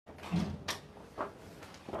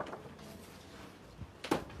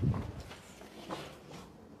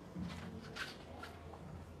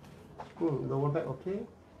Lower back okay.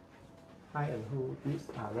 High and hold this.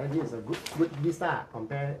 Then this is a good vista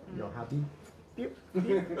compare your hubby. Pew,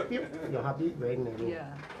 pew, pew. Your hubby very narrow.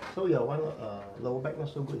 Yeah. So your one lower back not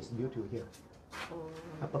so good is due to here.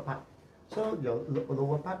 Upper part. So your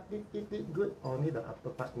lower part it good, only the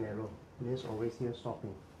upper part narrow. Means always here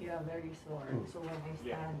stopping. Yeah, very sore. So when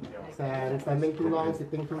I stand, Standing too long,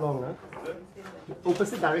 sitting too long.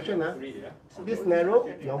 Opposite direction. This narrow,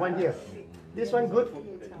 your one here. This one good.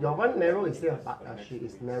 Your one narrow is here, but she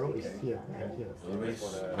is narrow is here and here. Always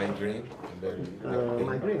migraine.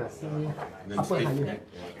 Migraine, I see upper higher.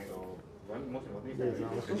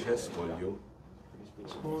 She has scolio.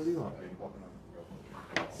 Scolio.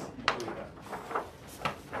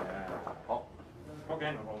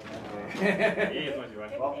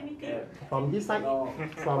 From this side,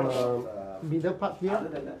 from middle part here,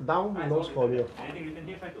 down no scolio.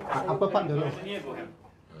 Upper part don't know.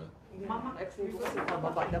 Mama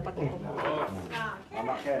bapak dapat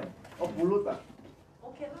Mama can. Oh, pulut ah?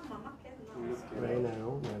 Okay lah, Mama can. Very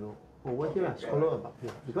narrow. Over here, scolio about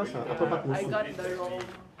here. Because upper part I missing. got the wrong.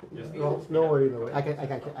 No worry.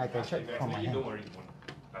 I can check from my hand.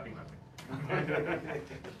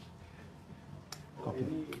 Copy.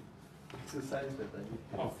 Exercise that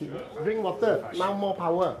Drink water. Now more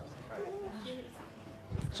power.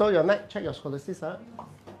 So your neck, check your scoliosis,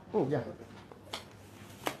 yeah.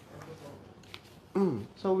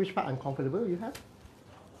 So which part uncomfortable you have?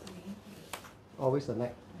 Always the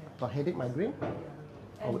neck. Got headache, migraine?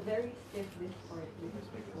 And very stiff this part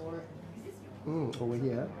before. Over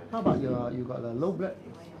here. How about you got a low blood?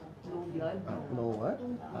 No blood. No.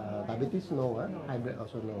 Diabetes, no. High blood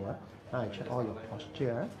also no. I check all your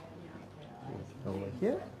posture. Over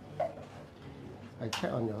here. I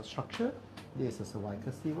check on your structure. This is a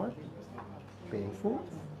cervical C1. Painful.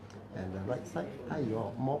 And the right side.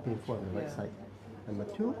 You're more painful on the right side. Number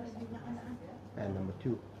 2. And number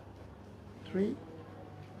 2. 3.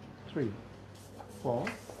 3. 4.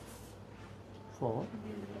 4.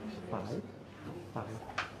 5. 5.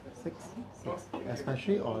 6. 6.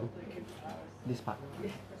 Especially on this part.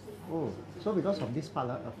 So because of this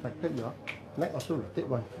part affected your neck also rotate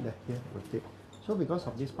one. Here rotate. So because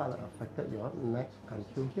of this part affected your neck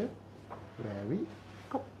until here. Very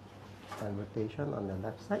cup. And rotation on the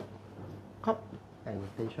left side. Cup. And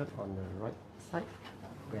rotation on the right side.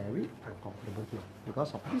 Very uncomfortable here.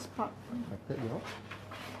 Because of this part affected your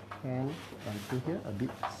hand until here a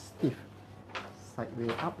bit stiff.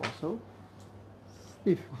 Sideways up also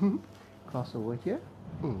stiff. Cross over here.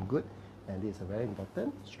 Good. And this is a very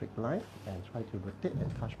important straight line. And try to rotate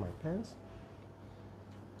and touch my pants.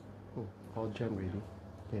 All jam really.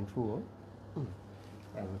 Painful.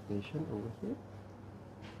 And rotation over here.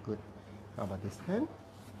 Good. How about this hand?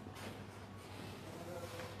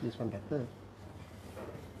 This one better.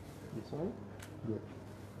 This one, good.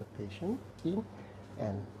 Rotation, in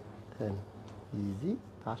and turn. Easy,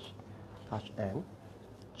 touch and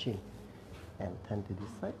chin. And turn to this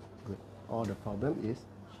side, good. All the problem is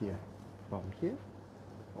here. From here,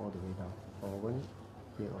 all the way down. Or when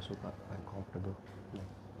here also got uncomfortable.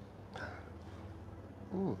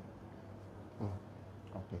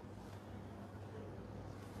 Okay.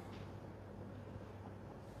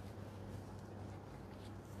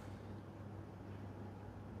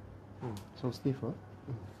 So stiff, huh?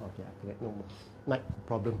 Okay, I get no more. Neck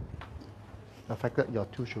problem. Affected your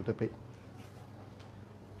 2 shoulder blades.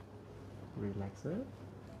 Relaxer.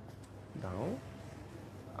 Down.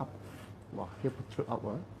 Up. Wow, here put through up.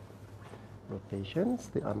 Rotation.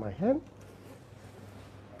 Stay on my hand.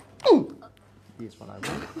 This is what I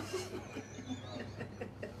want.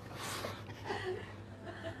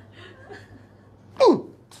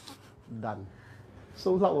 Done.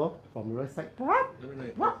 So loud from the right side.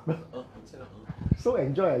 What? So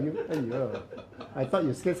enjoy you. I thought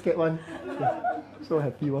you scared one. So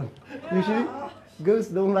happy one. Usually girls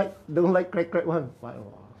don't like crack one.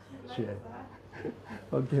 Wow. Shit.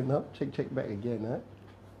 Okay, now check back again.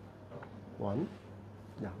 1.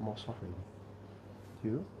 Yeah, more soft already.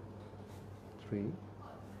 2, 3,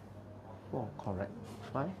 4. Correct.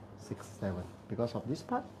 5, 6, 7. Because of this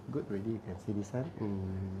part, good already. You can see this hand.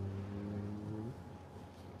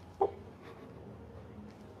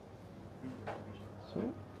 So,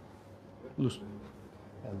 loose.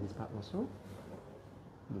 And this part also,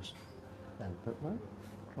 loose. And third one,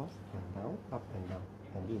 cross and down, up and down.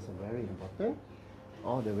 And this is very important.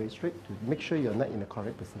 All the way straight to make sure you're not in the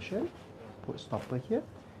correct position. Put stopper here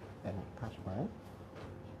and touch my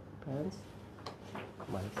pants,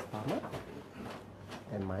 my stomach,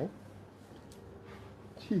 and my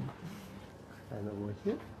chin. And over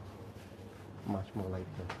here, much more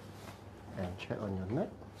lighter. And check on your neck.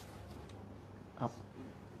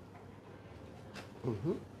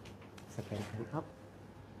 Second hand up.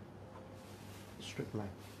 Straight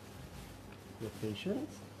line. Rotations.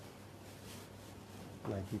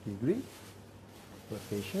 90 degree.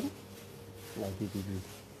 Rotation. 90 degree.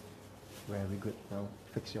 Very good. Now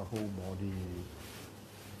fix your whole body.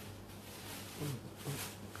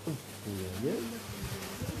 Pull your ear.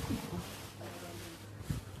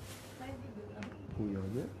 Pull your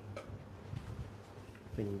ear.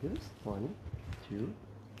 Fingers. 1, 2,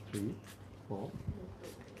 3, 4,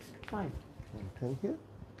 5. And turn here.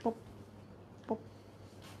 Pop. Pop.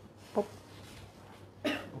 Pop.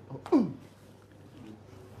 Pop.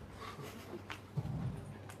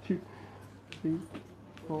 2, 3,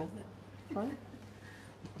 4, 5.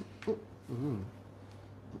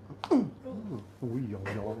 Ui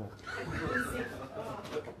dồi dồi.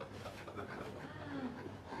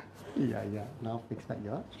 Yeah. Now fix that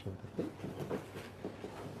your shoulder thing.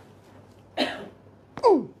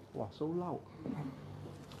 Wow, so loud.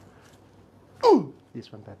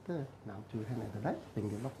 This one better. Now two hands at the back.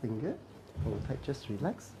 Finger lock finger. Hold tight, just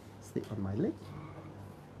relax. Stick on my leg.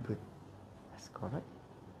 Good. That's correct.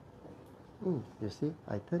 You see,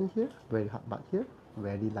 I turn here, very hard, but here,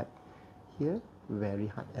 very light. Here, very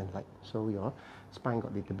hard and light. So your spine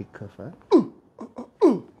got a little bit curve.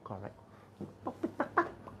 Correct.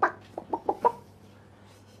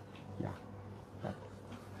 Yeah.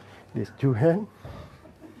 These two hands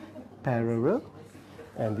parallel,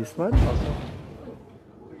 and this one also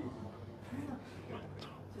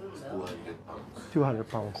 200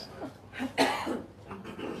 pounds.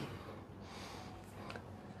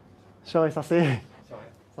 Sorry, Sase.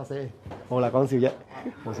 Sase. 好啦，講笑啫，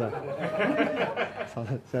冇事。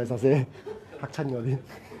Sase，嚇親我添。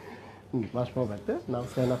Much more better. Now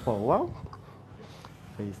stand up for a while.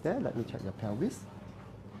 Face there. Let me check your pelvis.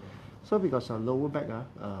 So because your lower back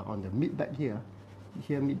on the mid back here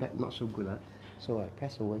mid back not so good. So I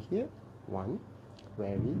press over here. 1,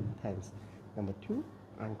 very tense. Number 2,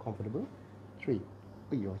 uncomfortable. 3,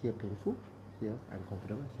 your here painful. Here,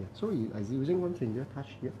 uncomfortable here. So as using one finger touch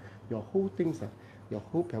here, your whole things, your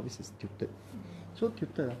whole pelvis is tilted. So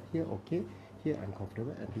tilted here, okay, here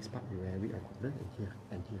uncomfortable, and this part very uncomfortable, and here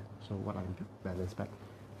and here. So what I do, balance back.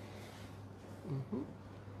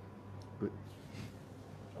 Good.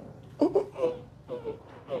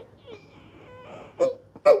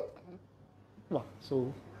 Wow,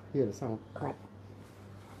 so here the sound crop.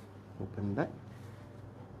 Open back.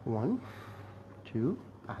 1, 2,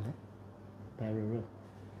 parallel.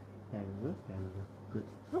 Good.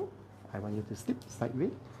 Now, I want you to slip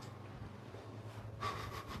sideways.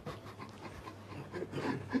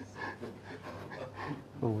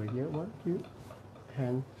 Over here, 1, 2,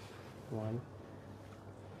 hand, 1,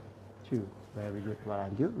 2. Very good. What I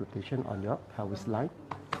do, rotation on your pelvis line.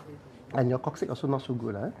 And your coccyx also not so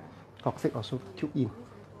good. Coccyx also tilt in.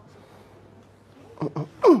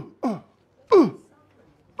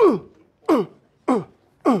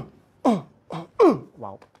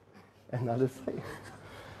 Wow. Another side.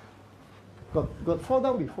 Got fall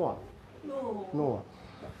down before? No. No.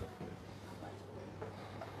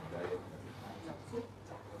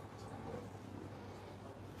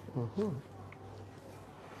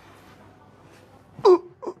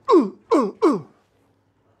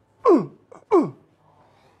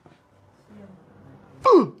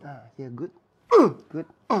 Here good. Good.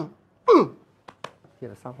 Here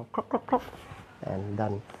the sound of crop, crop, crop. And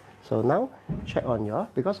done. So now check on your,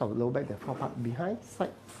 because of low back, the four part behind,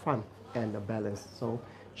 side, front, and the balance. So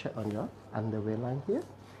check on your underway line here.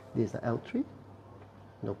 This is the L3,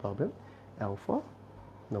 no problem. L4,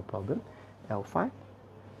 no problem. L5,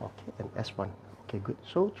 okay, and S1. Okay, good.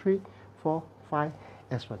 So 3, 4, 5,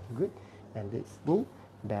 S1, good. And this knee,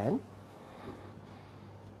 bend.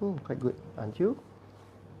 Quite good. Until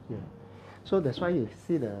here. So that's why you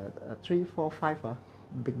see the 3, 4, 5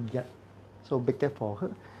 big gap. So big gap for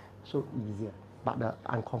her, so easier. But the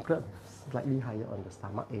uncomfortable slightly higher on the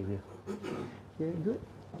stomach area. Here, good.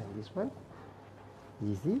 And this one,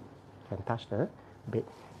 easy. Can touch the bed.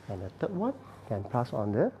 And the third one can pass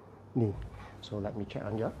on the knee. So let me check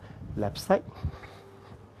on your left side.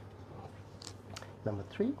 Number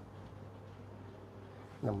 3,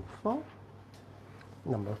 number 4,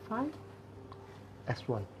 number 5,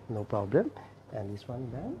 S1, no problem. And this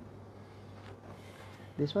one then,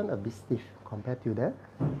 this one a bit stiff compared to the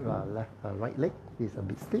right leg. This is a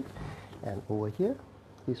bit stiff, and over here,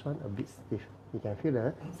 this one a bit stiff. You can feel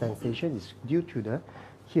the sensation is due to the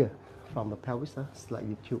here from the pelvis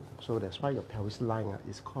slightly tilt. So that's why your pelvis line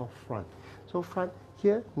is called front. So front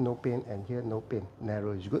here no pain, and here no pain.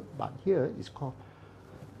 Narrow is good, but here is called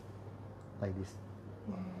like this.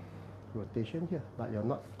 rotation here, but you're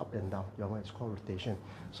not up and down. Your one is called rotation.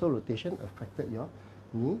 So rotation affected your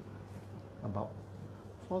knee, about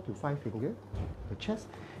 4 to 5 fingers, the chest,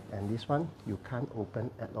 and this one you can't open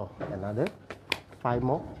at all. Another 5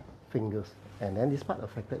 more fingers, and then this part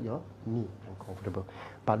affected your knee, uncomfortable.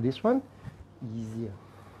 But this one, easier.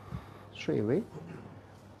 Straight away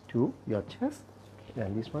to your chest,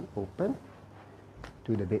 and this one open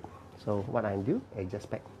to the bed. So what I do, I just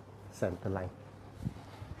back center line.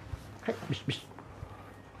 Hey, bish, bish.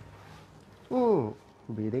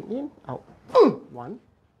 Breathing in, out. 1,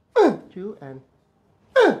 2, and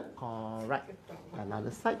correct.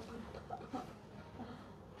 Another side.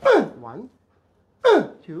 1,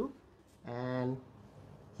 2, and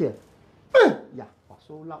here. Yeah,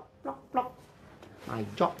 so loud. Block, block. My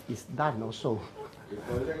job is done also.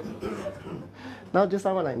 Now just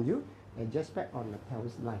what I do, I just back on the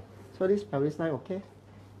pelvis line. So this pelvis line, okay?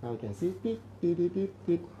 Now you can see tit, tit, tit, tit,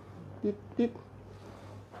 tit, tit, tit,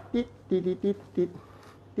 tit, tit, tit, tit,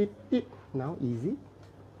 tit, tit. Now easy.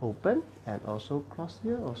 Open and also cross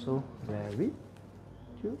here, also very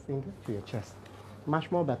 2 fingers to your chest.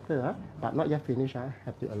 Much more better, huh? But not yet finished. I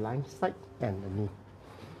have to align side and the knee.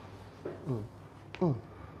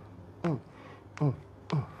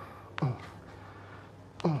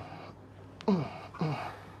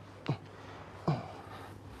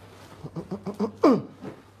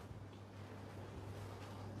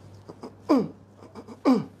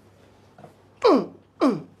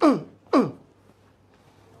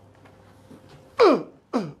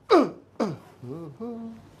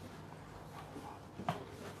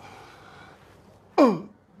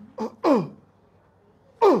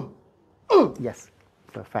 Yes,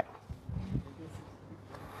 perfect.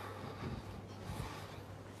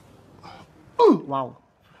 Wow,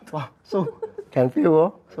 wow, so can feel,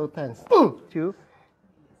 oh, so tense. 2,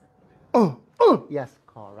 yes,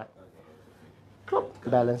 correct.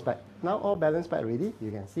 Balance back. Now all balance back already.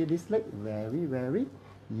 You can see this leg very, very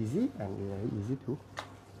easy and very easy to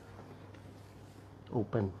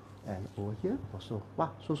open. And over here also,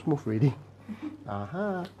 wow, so smooth already.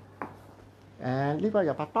 And lift up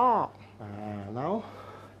your patah. Now,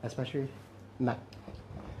 especially neck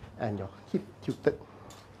and your hip tilted.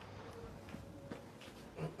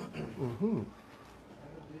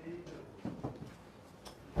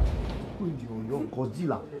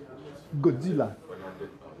 Godzilla. Godzilla.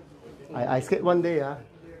 I skate one day,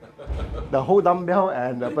 the whole dumbbell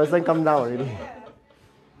and the person come down already.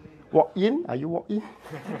 Walk in? Are you walk in?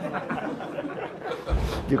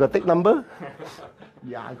 You got take number?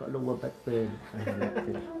 Yeah, I got lower back pain.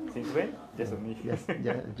 Since when? Just only. Yes,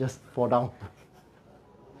 yeah, just fall down.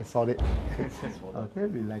 I saw it. Okay,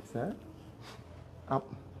 relax, Up,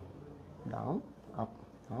 down,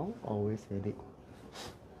 always headache.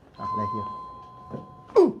 Like here.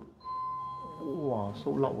 Wow,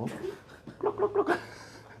 so loud. Oh. Clock, clock, clock.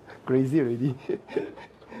 Crazy already.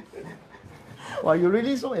 Wow, you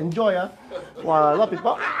really so enjoy, Wow, a lot of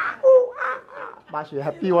people. But she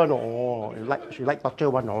happy one, oh, she like torture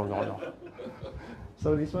one, no.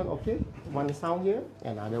 So this one, okay, one sound here,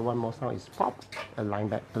 another one more sound is pop, align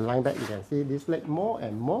back, you can see this leg more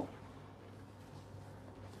and more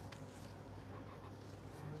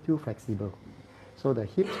too flexible. So the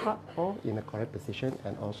hips part all in the correct position,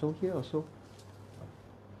 and also here also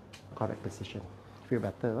correct position. Feel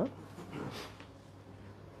better,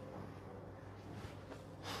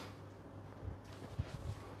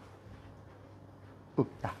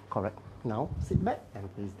 Yeah, correct. Now sit back and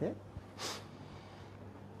face there.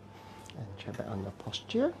 And check back on your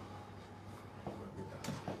posture.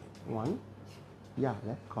 1, yeah,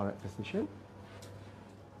 correct position.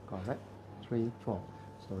 Correct. 3, 4.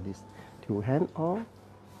 So this 2 hands all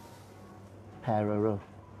parallel.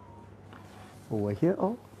 Over here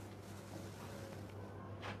all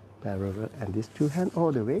parallel, and these 2 hands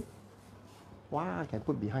all the way. Wow, I can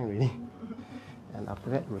put behind really. And after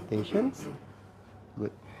that, rotations.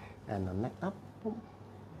 Good. And the neck up,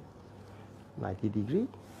 90 degree.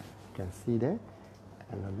 You can see there.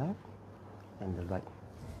 And the left and the right.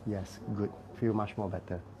 Yes, good. Feel much more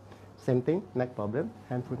better. Same thing, neck problem,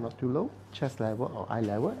 hand foot not too low, chest level or eye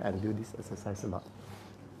level, and do this exercise a lot.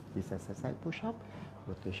 This exercise, push up,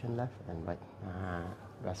 rotation left and right.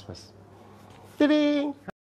 Rest first. Ta-ding!